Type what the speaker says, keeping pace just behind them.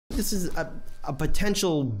this is a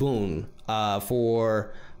potential boon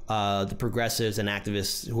for the progressives and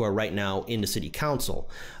activists who are right now in the city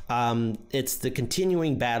council. It's the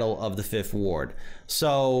continuing battle of the Fifth Ward.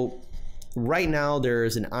 So right now,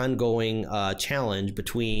 there's an ongoing challenge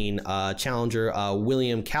between challenger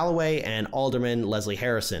William Calloway and Alderman Leslie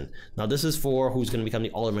Harrison. Now, this is for who's going to become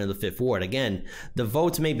the Alderman of the Fifth Ward. Again, the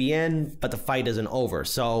votes may be in, but the fight isn't over.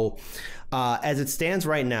 So as it stands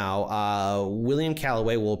right now, William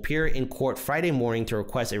Calloway will appear in court Friday morning to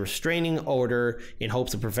request a restraining order in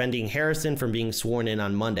hopes of preventing Harrison from being sworn in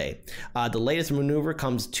on Monday. The latest maneuver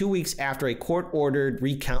comes 2 weeks after a court-ordered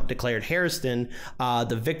recount declared Harrison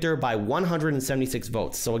the victor by 176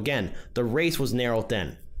 votes. So again, the race was narrowed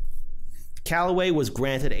then. Calloway was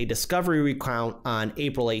granted a discovery recount on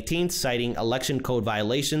April 18th, citing election code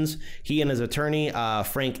violations. He and his attorney,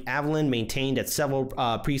 Frank Avalon, maintained that several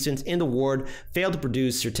precincts in the ward failed to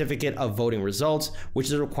produce certificate of voting results, which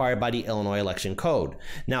is required by the Illinois election code.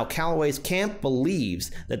 Now, Calloway's camp believes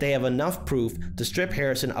that they have enough proof to strip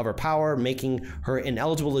Harrison of her power, making her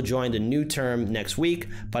ineligible to join the new term next week.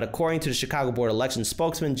 But according to the Chicago Board election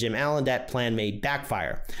spokesman, Jim Allen, that plan may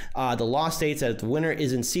backfire. The law states that if the winner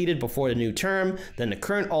isn't seated before the new term, then the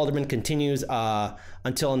current alderman continues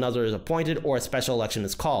until another is appointed or a special election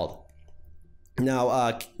is called.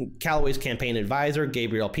 Now, Calloway's campaign advisor,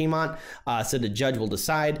 Gabriel Piedmont, said the judge will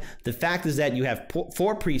decide. The fact is that you have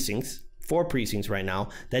four precincts right now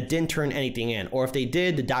that didn't turn anything in, or if they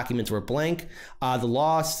did, the documents were blank. The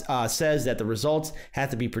law says that the results have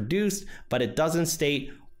to be produced, but it doesn't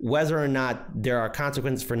state whether or not there are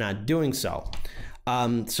consequences for not doing so.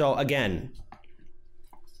 So again,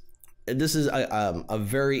 this is a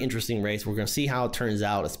very interesting race. We're going to see how it turns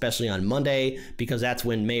out, especially on Monday, because that's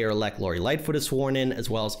when Mayor-elect Lori Lightfoot is sworn in, as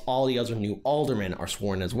well as all the other new aldermen are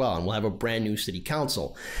sworn as well, and we'll have a brand new city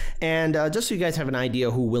council. And just so you guys have an idea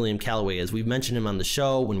who William Calloway is, we've mentioned him on the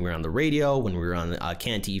show, when we were on the radio, when we were on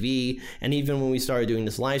CAN TV, and even when we started doing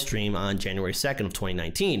this live stream on January 2nd of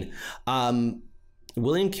 2019.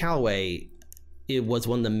 William Calloway, it was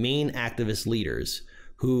one of the main activist leaders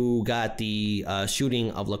who got the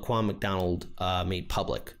shooting of Laquan McDonald made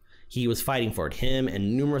public. He was fighting for it. Him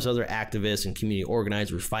and numerous other activists and community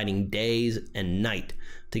organizers were fighting days and night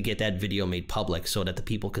to get that video made public so that the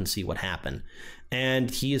people can see what happened.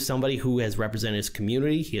 And he is somebody who has represented his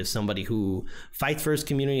community. He is somebody who fights for his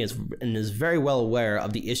community and is very well aware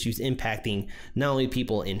of the issues impacting not only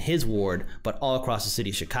people in his ward, but all across the city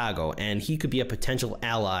of Chicago. And he could be a potential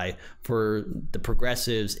ally for the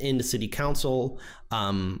progressives in the city council.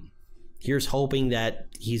 Here's hoping that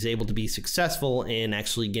he's able to be successful in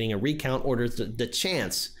actually getting a recount order, the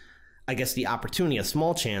chance, I guess the opportunity, a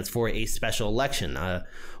small chance for a special election.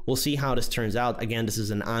 We'll see how this turns out. Again, this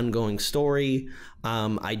is an ongoing story.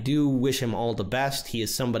 I do wish him all the best. He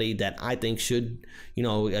is somebody that I think should, get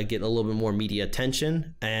a little bit more media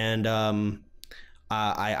attention. And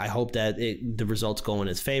I hope that the results go in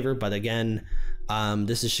his favor. But again,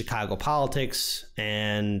 this is Chicago politics,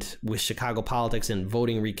 and with Chicago politics and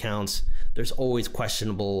voting recounts, there's always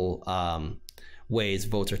questionable ways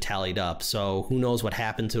votes are tallied up. So who knows what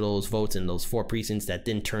happened to those votes in those four precincts that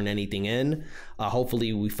didn't turn anything in.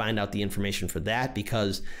 Hopefully we find out the information for that,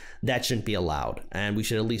 because that shouldn't be allowed. And we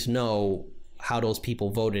should at least know how those people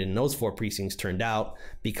voted in those four precincts turned out,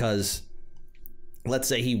 because let's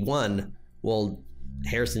say he won, well,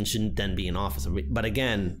 Harrison shouldn't then be in office. But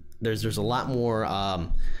again, there's a lot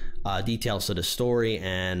more details to the story,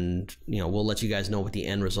 and we'll let you guys know what the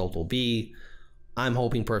end result will be. I'm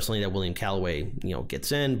hoping personally that William Calloway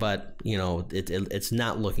gets in, but it's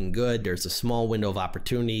not looking good. There's a small window of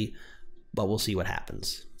opportunity, but we'll see what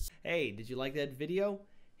happens. Hey, did you like that video?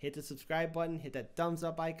 Hit the subscribe button, hit that thumbs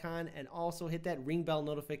up icon, and also hit that ring bell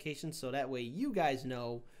notification so that way you guys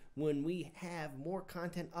know when we have more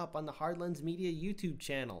content up on the Hardlands Media YouTube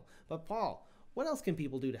channel. But Paul, what else can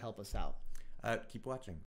people do to help us out? Keep watching.